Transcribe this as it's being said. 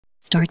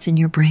starts in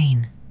your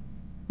brain.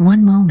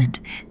 One moment,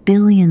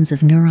 billions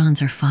of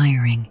neurons are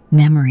firing,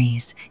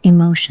 memories,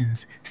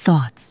 emotions,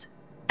 thoughts.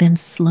 Then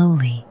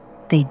slowly,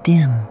 they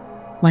dim,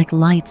 like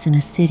lights in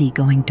a city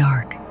going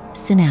dark.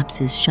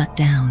 Synapses shut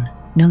down,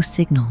 no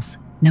signals,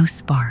 no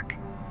spark,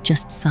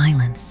 just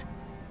silence.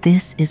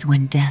 This is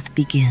when death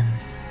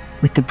begins.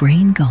 With the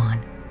brain gone,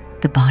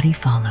 the body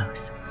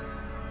follows.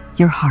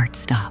 Your heart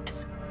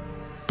stops.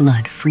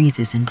 Blood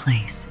freezes in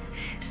place.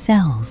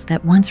 Cells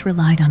that once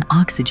relied on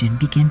oxygen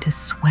begin to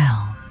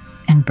swell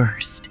and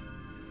burst.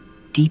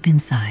 Deep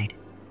inside,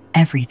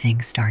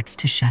 everything starts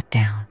to shut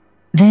down.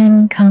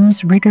 Then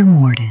comes rigor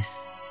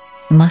mortis.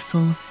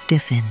 Muscles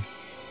stiffen,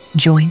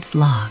 joints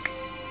lock.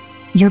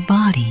 Your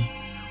body,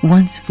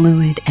 once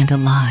fluid and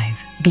alive,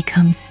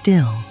 becomes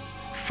still,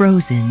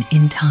 frozen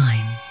in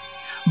time.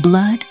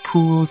 Blood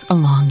pools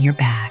along your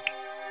back.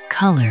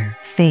 Color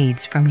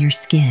fades from your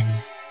skin.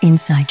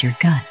 Inside your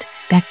gut,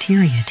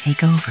 bacteria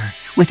take over.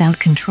 Without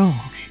control,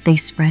 they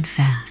spread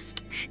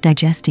fast,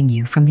 digesting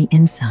you from the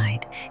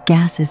inside.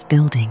 Gases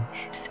building,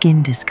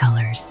 skin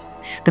discolors.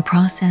 The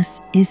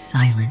process is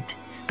silent,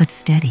 but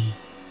steady.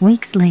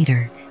 Weeks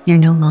later, you're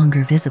no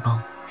longer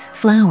visible.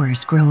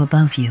 Flowers grow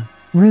above you.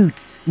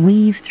 Roots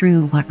weave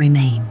through what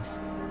remains.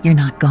 You're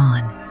not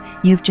gone.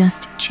 You've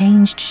just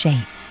changed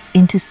shape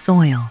into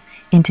soil,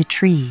 into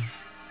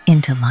trees,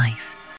 into life.